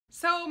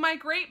So my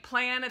great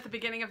plan at the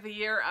beginning of the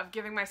year of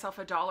giving myself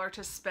 $1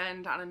 to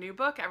spend on a new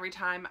book every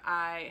time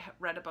I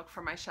read a book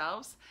from my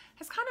shelves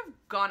has kind of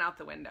gone out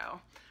the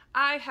window.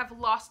 I have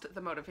lost the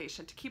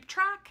motivation to keep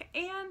track,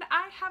 and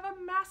I have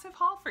a massive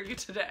haul for you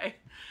today.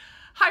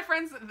 Hi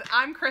friends,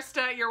 I'm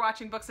Krista, you're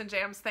watching Books and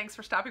Jams. Thanks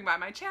for stopping by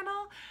my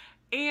channel.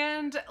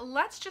 And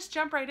let's just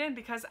jump right in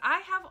because I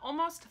have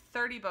almost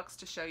 30 books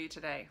to show you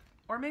today.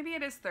 Or maybe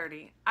it is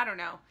 30, I don't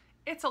know.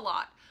 It's a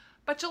lot.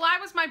 But July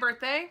was my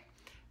birthday.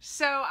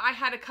 So I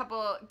had a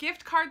couple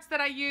gift cards that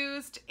I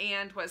used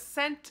and was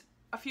sent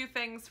a few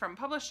things from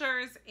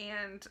publishers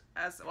and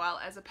as well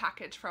as a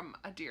package from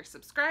a dear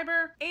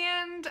subscriber.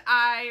 And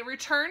I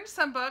returned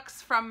some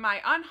books from my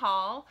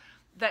unhaul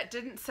that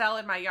didn't sell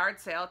in my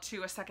yard sale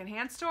to a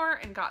secondhand store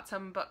and got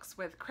some books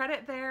with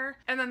credit there.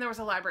 And then there was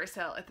a library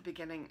sale at the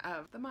beginning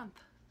of the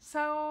month.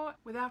 So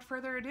without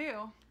further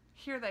ado,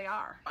 here they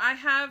are. I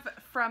have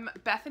from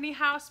Bethany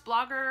House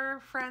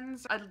blogger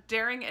friends, A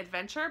Daring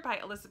Adventure by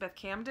Elizabeth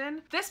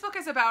Camden. This book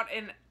is about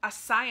a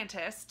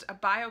scientist, a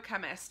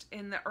biochemist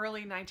in the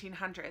early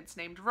 1900s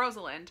named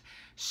Rosalind.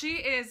 She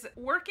is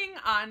working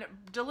on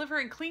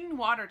delivering clean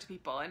water to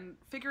people and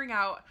figuring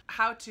out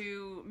how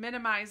to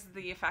minimize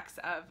the effects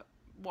of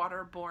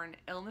waterborne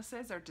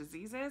illnesses or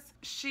diseases.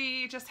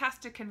 She just has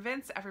to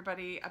convince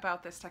everybody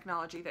about this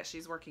technology that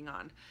she's working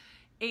on.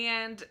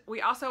 And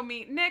we also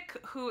meet Nick,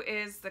 who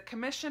is the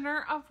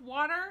Commissioner of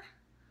Water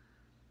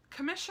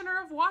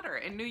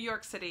in New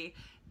York City.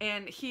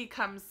 And he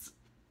comes,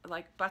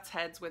 like, butts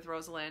heads with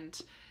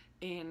Rosalind.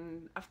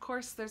 And of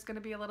course, there's going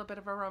to be a little bit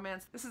of a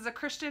romance. This is a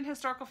Christian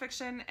historical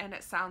fiction, and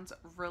it sounds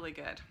really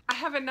good. I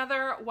have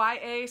another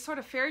YA sort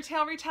of fairy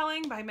tale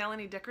retelling by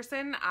Melanie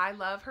Dickerson. I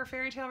love her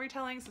fairy tale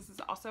retellings. This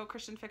is also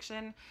Christian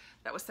fiction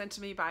that was sent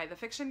to me by the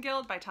Fiction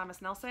Guild by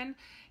Thomas Nelson.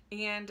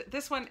 And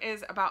this one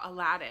is about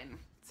Aladdin.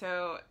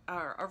 So,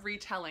 a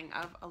retelling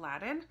of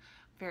Aladdin.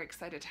 Very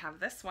excited to have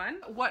this one.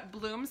 What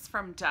Blooms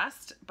from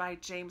Dust by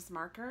James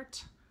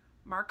Markert.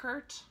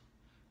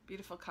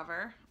 Beautiful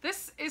cover.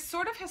 This is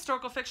sort of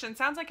historical fiction.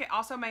 Sounds like it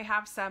also may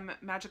have some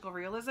magical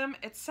realism.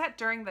 It's set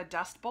during the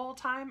Dust Bowl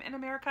time in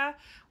America,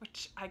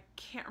 which I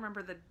can't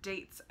remember the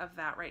dates of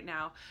that right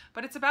now.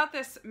 But it's about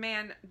this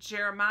man,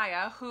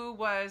 Jeremiah, who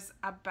was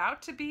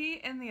about to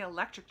be in the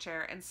electric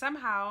chair, and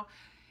somehow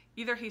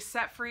either he's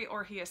set free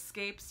or he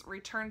escapes,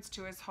 returns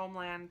to his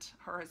homeland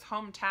or his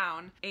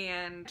hometown,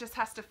 and just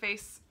has to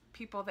face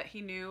people that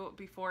he knew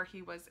before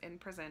he was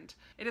imprisoned.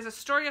 It is a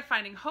story of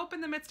finding hope in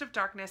the midst of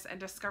darkness and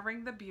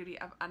discovering the beauty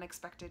of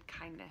unexpected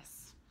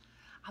kindness.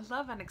 I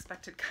love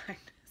unexpected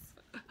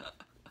kindness.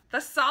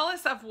 The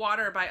Solace of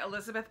Water by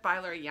Elizabeth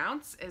Byler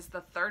Younce is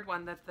the third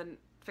one that the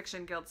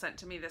Fiction Guild sent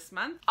to me this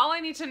month. All I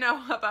need to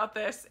know about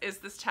this is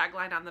this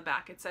tagline on the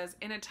back. It says,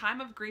 "In a time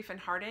of grief and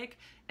heartache,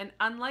 an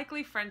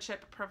unlikely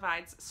friendship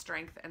provides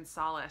strength and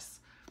solace."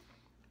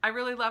 I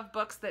really love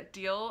books that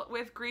deal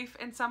with grief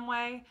in some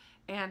way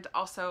and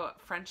also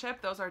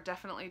friendship. Those are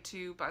definitely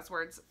two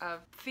buzzwords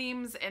of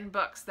themes in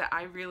books that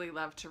I really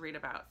love to read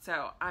about.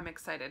 So I'm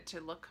excited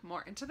to look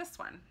more into this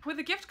one. With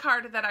a gift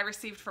card that I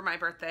received for my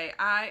birthday,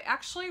 I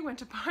actually went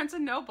to Barnes &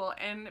 Noble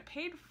and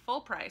paid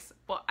full price.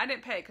 Well, I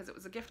didn't pay because it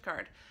was a gift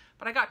card,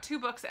 but I got 2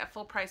 books at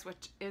full price,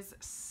 which is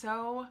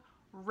so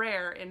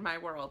rare in my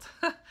world.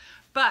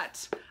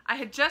 But I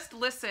had just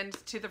listened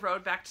to The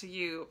Road Back to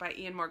You by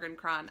Ian Morgan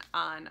Cron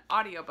on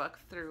audiobook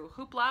through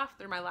Hoopla,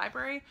 through my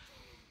library.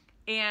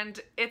 And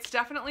it's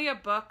definitely a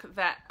book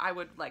that I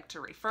would like to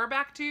refer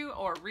back to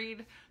or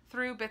read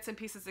through bits and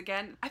pieces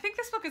again. I think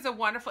this book is a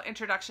wonderful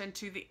introduction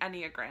to the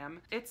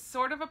Enneagram. It's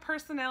sort of a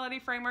personality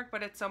framework,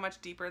 but it's so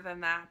much deeper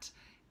than that.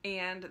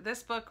 And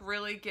this book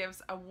really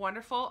gives a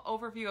wonderful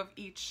overview of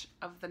each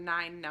of the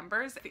 9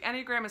 numbers. If the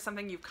Enneagram is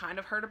something you've kind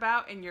of heard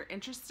about and you're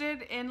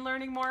interested in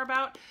learning more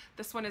about,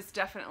 this one is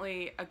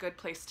definitely a good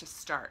place to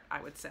start, I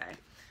would say.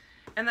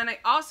 And then I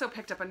also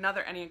picked up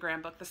another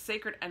Enneagram book, The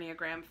Sacred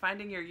Enneagram,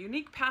 Finding Your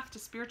Unique Path to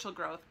Spiritual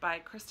Growth by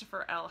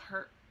Christopher L.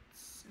 Hertz.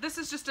 This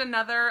is just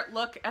another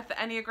look at the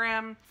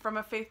Enneagram from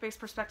a faith-based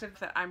perspective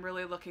that I'm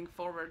really looking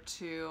forward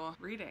to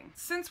reading.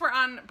 Since we're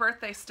on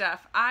birthday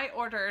stuff, I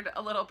ordered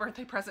a little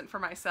birthday present for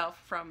myself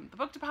from the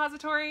Book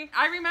Depository.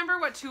 I remember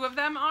what 2 of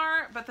them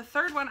are, but the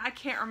third one I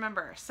can't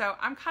remember, so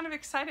I'm kind of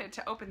excited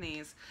to open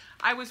these.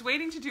 I was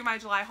waiting to do my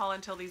July haul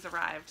until these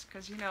arrived,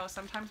 because you know,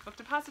 sometimes Book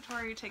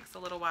Depository takes a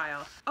little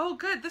while. Oh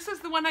good, this is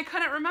the one I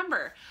couldn't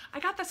remember. I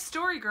got The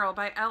Story Girl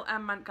by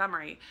L.M.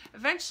 Montgomery.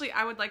 Eventually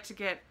I would like to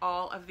get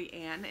all of the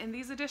Anne in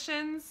these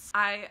editions.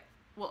 I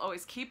will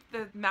always keep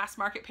the mass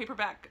market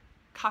paperback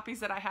copies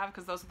that I have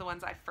because those are the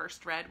ones I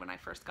first read when I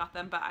first got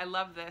them, but I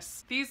love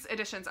this. These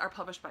editions are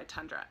published by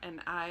Tundra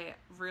and I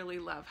really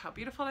love how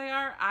beautiful they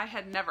are. I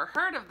had never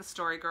heard of The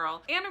Story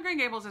Girl. Anne of Green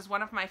Gables is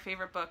one of my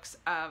favorite books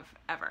of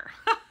ever.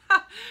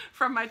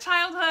 From my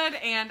childhood,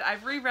 and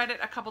I've reread it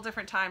a couple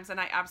different times and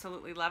I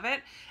absolutely love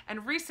it.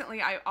 And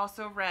recently I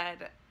also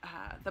read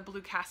The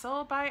Blue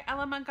Castle by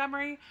Ella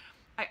Montgomery.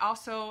 I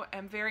also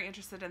am very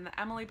interested in the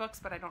Emily books,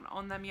 but I don't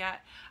own them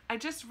yet. I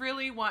just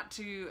really want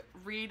to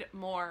read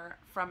more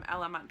from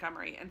Ella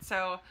Montgomery. And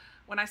so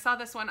when I saw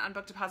this one on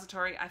Book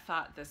Depository, I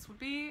thought this would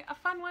be a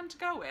fun one to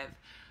go with.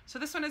 So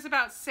this one is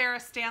about Sarah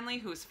Stanley,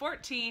 who's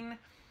 14,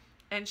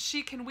 and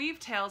she can weave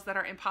tales that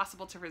are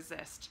impossible to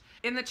resist.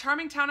 In the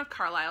charming town of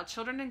Carlisle,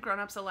 children and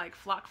grown-ups alike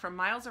flock from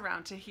miles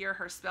around to hear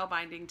her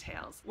spellbinding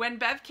tales. When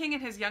Bev King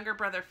and his younger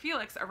brother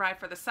Felix arrive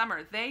for the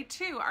summer, they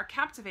too are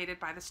captivated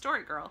by the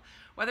story girl,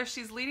 whether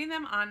she's leading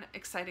them on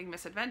exciting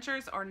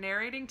misadventures or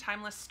narrating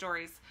timeless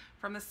stories,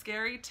 from the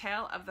scary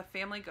tale of the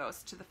family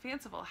ghost to the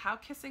fanciful how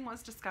kissing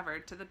was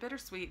discovered to the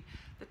bittersweet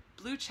The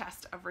Blue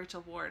Chest of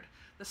Rachel Ward.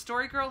 The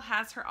story girl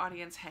has her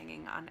audience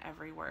hanging on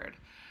every word.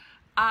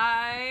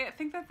 I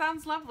think that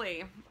sounds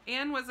lovely.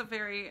 Anne was a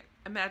very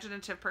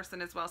imaginative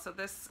person as well, so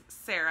this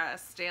Sarah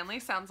Stanley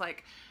sounds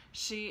like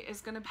she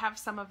is going to have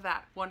some of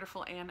that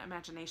wonderful Anne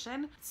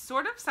imagination.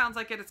 Sort of sounds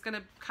like it's going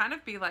to kind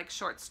of be like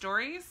short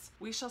stories.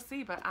 We shall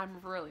see, but I'm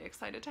really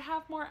excited to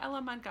have more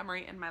Ella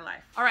Montgomery in my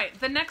life. All right,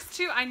 the next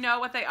two, I know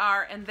what they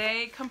are, and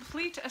they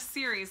complete a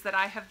series that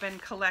I have been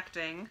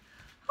collecting.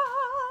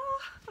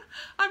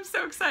 I'm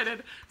so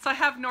excited. So I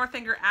have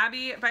Northanger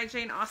Abbey by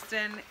Jane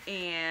Austen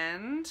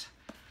and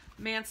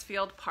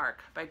Mansfield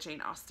Park by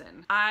Jane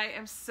Austen. I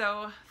am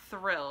so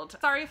thrilled.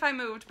 Sorry if I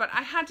moved, but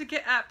I had to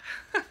get up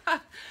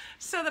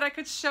so that I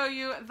could show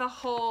you the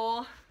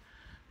whole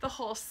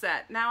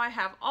set. Now I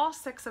have all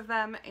 6 of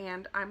them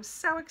and I'm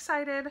so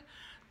excited.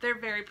 They're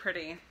very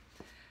pretty.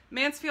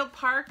 Mansfield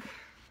Park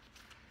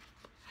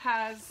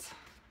has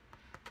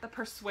the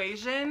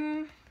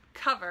Persuasion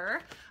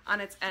cover on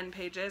its end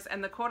pages,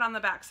 and the quote on the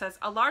back says,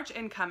 "A large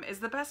income is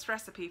the best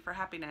recipe for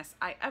happiness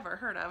I ever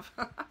heard of."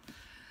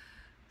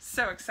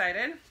 So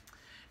excited.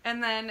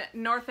 And then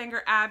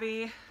Northanger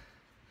Abbey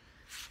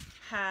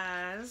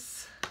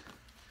has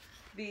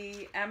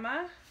the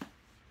Emma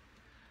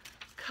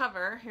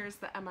cover. Here's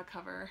the Emma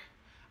cover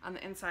on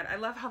the inside. I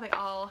love how they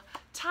all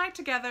tie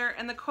together,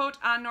 and the quote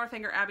on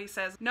Northanger Abbey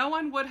says, "No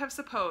one would have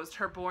supposed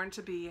her born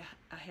to be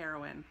a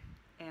heroine."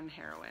 And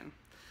heroine.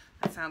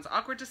 That sounds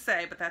awkward to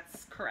say, but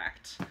that's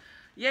correct.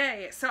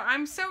 Yay! So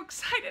I'm so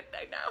excited.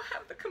 I now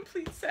have the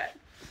complete set.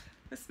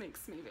 This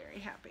makes me very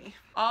happy.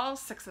 All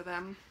 6 of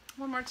them.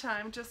 One more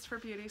time, just for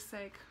beauty's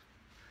sake.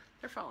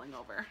 They're falling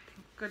over.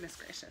 Goodness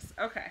gracious.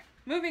 Okay,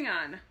 moving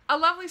on. A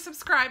lovely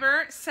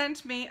subscriber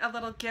sent me a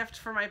little gift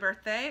for my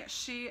birthday.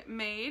 She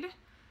made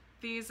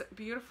these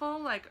beautiful,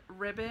 like,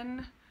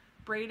 braided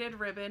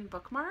ribbon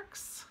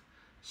bookmarks.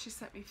 She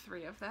sent me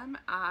 3 of them.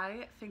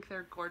 I think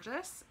they're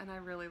gorgeous, and I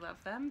really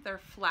love them. They're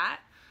flat,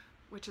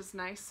 which is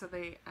nice, so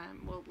they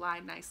will lie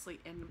nicely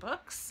in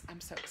books.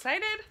 I'm so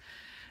excited.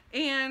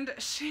 And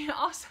she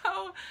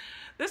also,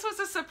 this was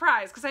a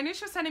surprise because I knew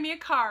she was sending me a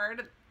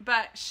card,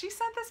 but she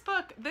sent this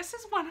book. This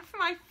is one of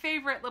my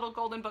favorite little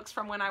golden books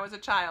from when I was a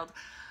child.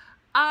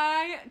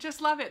 I just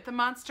love it. The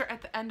monster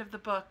at the end of the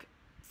book,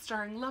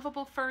 starring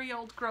lovable furry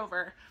old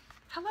Grover.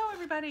 Hello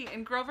everybody.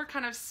 And Grover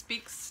kind of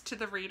speaks to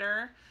the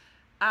reader.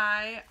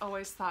 I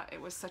always thought it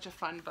was such a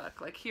fun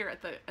book, like here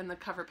at in the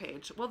cover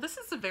page. Well, this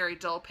is a very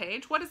dull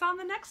page. What is on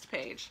the next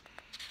page?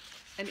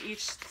 And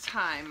each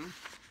time,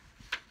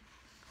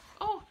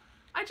 oh,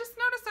 I just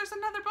noticed there's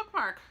another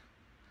bookmark.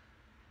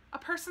 A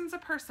person's a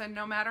person,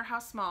 no matter how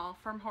small,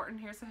 from Horton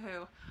Hears a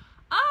Who.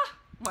 Ah,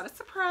 what a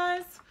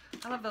surprise.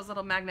 I love those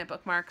little magnet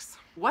bookmarks.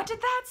 What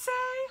did that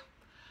say?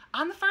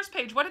 On the first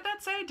page, what did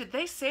that say? Did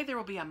they say there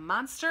will be a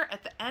monster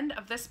at the end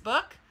of this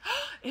book?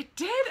 It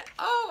did?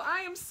 Oh, I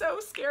am so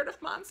scared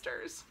of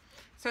monsters.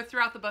 So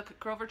throughout the book,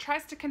 Grover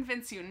tries to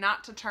convince you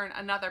not to turn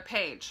another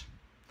page.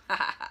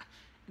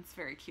 It's a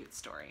very cute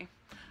story.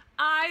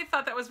 I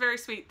thought that was very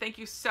sweet. Thank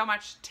you so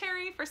much,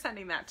 Terry, for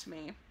sending that to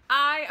me.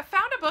 I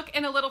found a book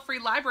in a little free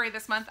library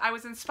this month. I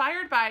was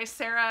inspired by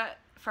Sarah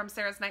from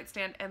Sarah's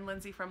Nightstand and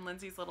Lindsay from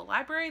Lindsay's Little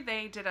Library.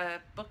 They did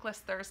a book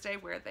list Thursday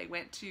where they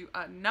went to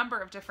a number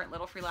of different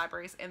little free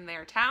libraries in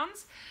their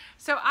towns.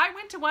 So I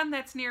went to one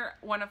that's near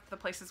one of the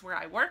places where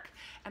I work,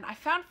 and I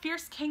found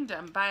Fierce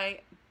Kingdom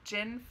by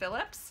Jen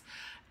Phillips.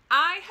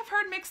 I have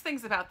heard mixed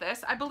things about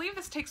this. I believe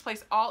this takes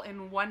place all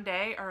in one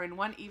day or in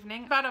one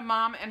evening, about a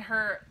mom and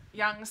her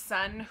young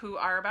son who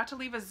are about to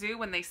leave a zoo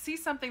when they see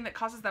something that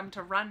causes them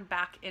to run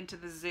back into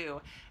the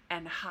zoo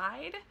and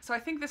hide. So I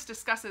think this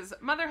discusses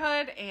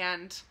motherhood,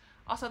 and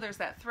also there's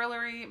that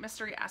thrillery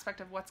mystery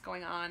aspect of what's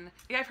going on.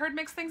 Yeah, I've heard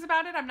mixed things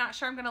about it. I'm not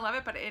sure I'm gonna love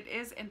it, but it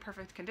is in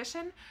perfect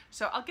condition.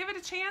 So I'll give it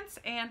a chance,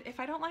 and if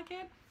I don't like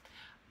it,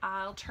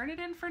 I'll turn it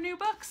in for new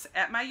books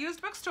at my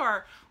used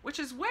bookstore, which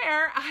is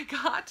where I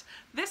got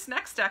this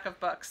next stack of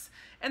books.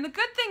 And the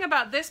good thing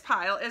about this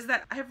pile is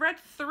that I've read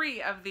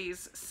 3 of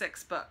these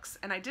 6 books,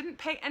 and I didn't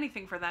pay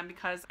anything for them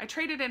because I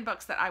traded in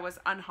books that I was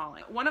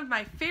unhauling. One of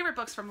my favorite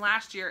books from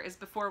last year is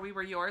Before We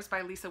Were Yours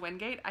by Lisa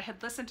Wingate. I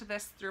had listened to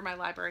this through my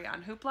library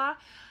on Hoopla.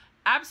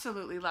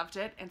 Absolutely loved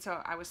it, and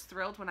so I was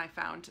thrilled when I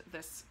found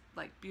this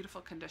like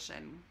beautiful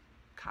condition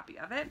copy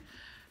of it.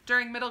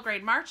 During middle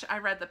grade March, I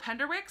read The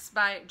Penderwicks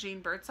by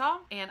Jean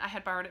Birdsall, and I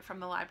had borrowed it from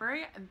the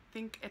library and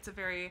think it's a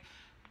very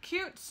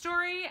cute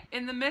story.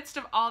 In the midst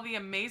of all the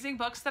amazing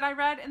books that I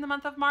read in the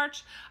month of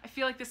March, I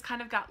feel like this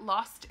kind of got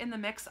lost in the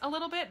mix a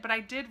little bit, but I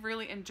did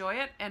really enjoy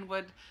it and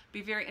would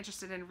be very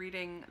interested in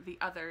reading the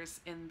others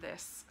in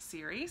this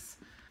series.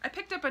 I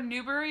picked up a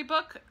Newbery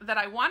book that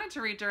I wanted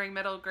to read during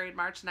middle grade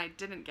March and I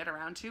didn't get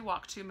around to,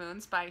 Walk Two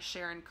Moons by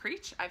Sharon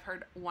Creech. I've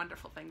heard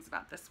wonderful things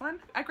about this one.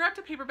 I grabbed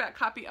a paperback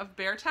copy of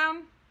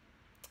Beartown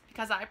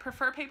because I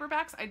prefer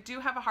paperbacks. I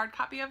do have a hard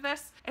copy of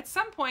this. At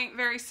some point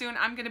very soon,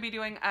 I'm going to be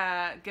doing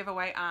a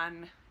giveaway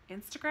on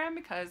Instagram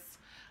because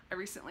I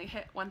recently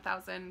hit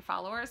 1,000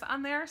 followers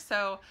on there.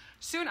 So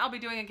soon I'll be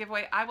doing a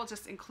giveaway. I will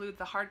just include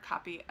the hard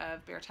copy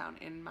of Beartown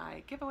in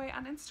my giveaway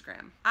on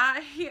Instagram.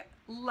 I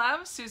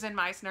love Susan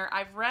Meisner.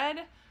 I've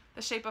read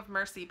The Shape of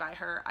Mercy by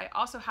her. I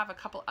also have a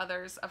couple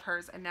others of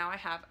hers, and now I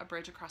have A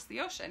Bridge Across the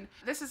Ocean.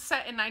 This is set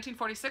in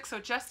 1946, so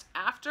just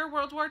after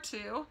World War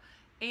II.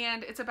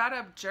 And it's about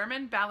a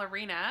German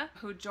ballerina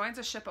who joins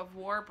a ship of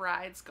war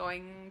brides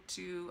going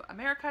to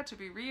America to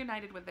be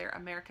reunited with their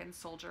American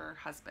soldier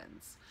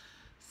husbands.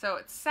 So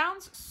it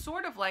sounds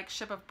sort of like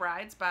Ship of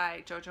Brides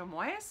by Jojo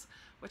Moyes,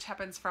 which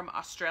happens from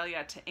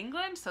Australia to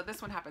England. So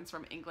this one happens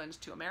from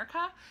England to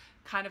America.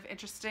 Kind of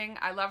interesting.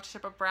 I loved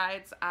Ship of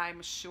Brides.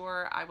 I'm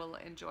sure I will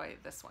enjoy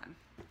this one.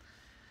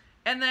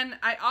 And then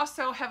I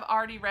also have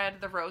already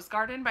read The Rose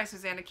Garden by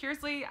Susanna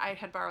Kearsley. I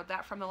had borrowed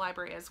that from the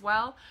library as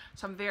well,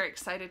 so I'm very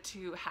excited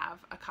to have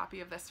a copy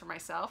of this for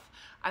myself.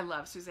 I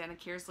love Susanna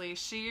Kearsley.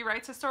 She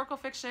writes historical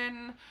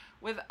fiction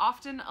with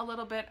often a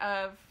little bit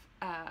of,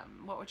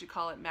 what would you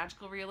call it,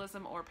 magical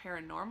realism or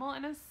paranormal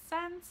in a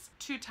sense.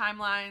 Two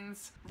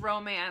timelines,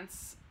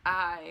 romance.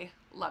 I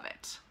love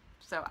it.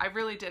 So I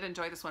really did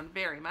enjoy this one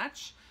very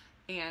much,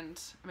 and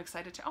I'm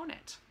excited to own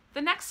it.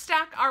 The next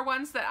stack are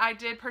ones that I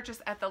did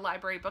purchase at the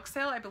library book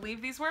sale. I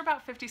believe these were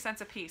about 50 cents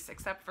a piece,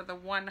 except for the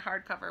one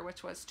hardcover,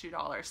 which was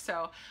 $2.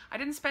 So I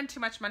didn't spend too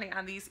much money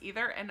on these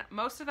either, and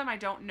most of them I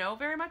don't know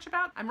very much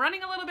about. I'm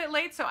running a little bit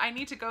late, so I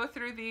need to go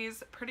through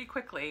these pretty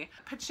quickly.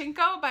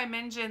 Pachinko by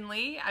Min Jin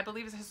Lee, I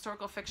believe is a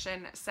historical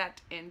fiction set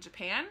in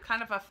Japan.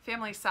 Kind of a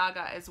family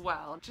saga as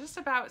well. Just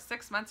about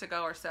 6 months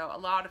ago or so, a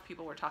lot of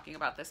people were talking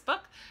about this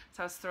book,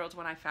 so I was thrilled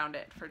when I found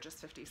it for just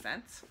 50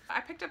 cents.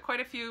 I picked up quite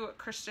a few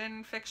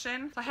Christian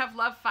fiction. So I have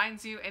Love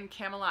Finds You in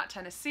Camelot,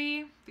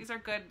 Tennessee. These are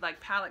good, like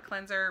palate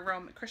cleanser,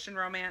 Christian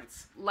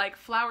romance. Like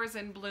Flowers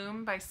in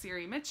Bloom by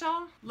Siri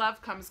Mitchell. Love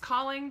Comes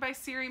Calling by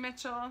Siri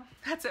Mitchell.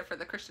 That's it for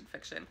the Christian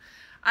fiction.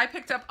 I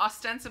picked up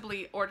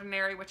Ostensibly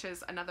Ordinary, which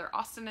is another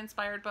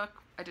Austen-inspired book.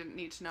 I didn't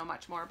need to know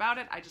much more about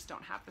it. I just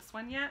don't have this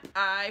one yet.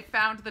 I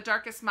found The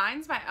Darkest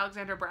Minds by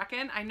Alexandra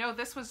Bracken. I know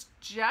this was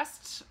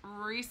just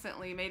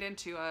recently made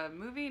into a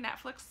movie,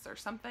 Netflix or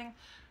something.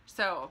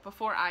 So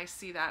before I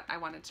see that, I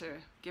wanted to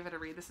give it a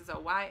read. This is a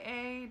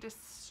YA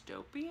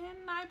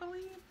dystopian, I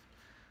believe.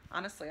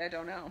 Honestly, I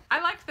don't know.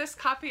 I liked this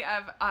copy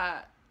of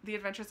The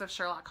Adventures of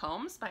Sherlock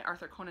Holmes by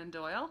Arthur Conan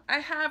Doyle. I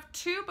have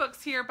two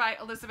books here by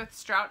Elizabeth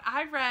Strout.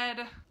 I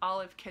read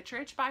Olive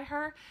Kitteridge by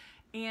her,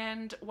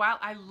 and while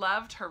I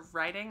loved her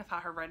writing, I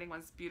thought her writing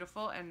was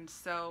beautiful and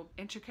so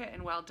intricate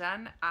and well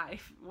done, I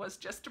was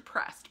just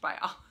depressed by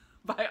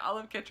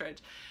Olive Kitteridge.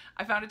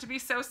 I found it to be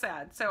so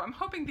sad. So I'm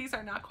hoping these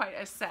are not quite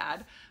as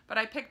sad, but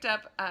I picked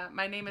up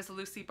My Name is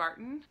Lucy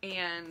Barton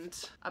and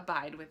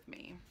Abide With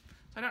Me.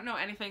 So I don't know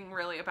anything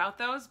really about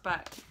those,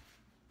 but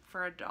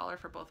for $1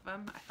 for both of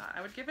them, I thought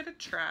I would give it a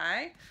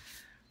try.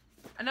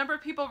 A number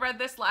of people read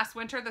this last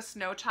winter, The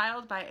Snow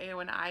Child by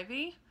Eowyn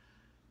Ivey,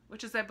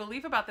 which is, I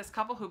believe, about this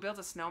couple who builds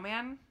a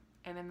snowman,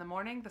 and in the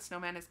morning the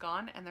snowman is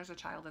gone and there's a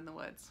child in the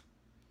woods.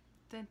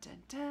 Dun,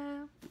 dun,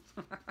 dun.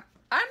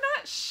 I'm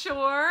not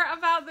sure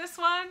about this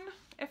one,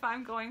 if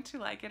I'm going to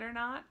like it or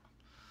not.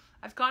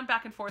 I've gone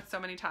back and forth so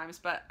many times,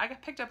 but I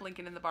picked up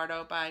Lincoln in the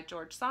Bardo by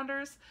George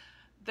Saunders.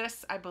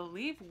 This, I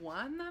believe,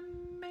 won the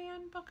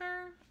Man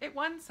Booker. It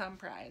won some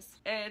prize.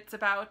 It's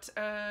about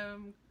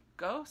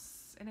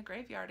ghosts in a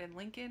graveyard and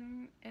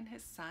Lincoln and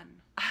his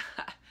son.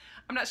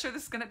 I'm not sure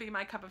this is going to be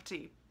my cup of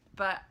tea,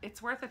 but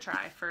it's worth a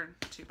try for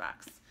 $2.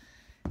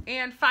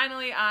 And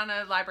finally, on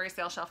a library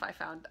sale shelf, I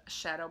found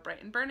Shadow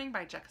Bright and Burning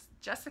by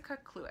Jessica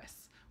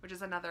Cluess, which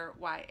is another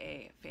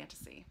YA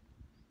fantasy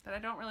that I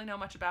don't really know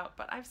much about,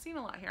 but I've seen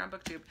a lot here on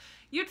BookTube.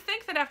 You'd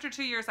think that after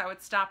 2 years I would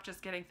stop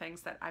just getting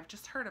things that I've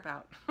just heard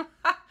about.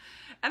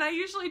 And I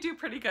usually do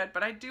pretty good,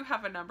 but I do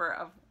have a number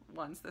of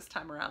ones this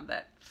time around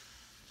that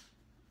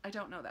I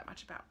don't know that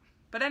much about.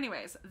 But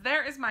anyways,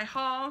 there is my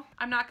haul.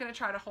 I'm not going to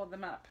try to hold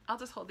them up. I'll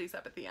just hold these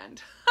up at the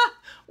end.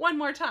 One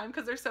more time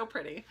because they're so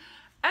pretty.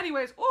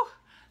 Anyways, ooh,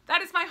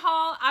 that is my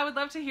haul. I would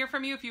love to hear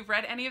from you if you've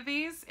read any of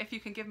these, if you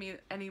can give me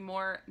any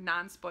more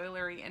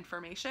non-spoilery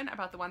information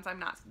about the ones I'm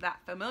not that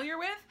familiar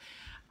with.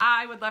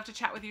 I would love to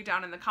chat with you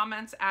down in the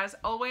comments as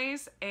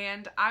always,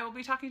 and I will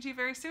be talking to you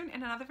very soon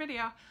in another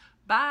video.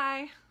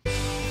 Bye!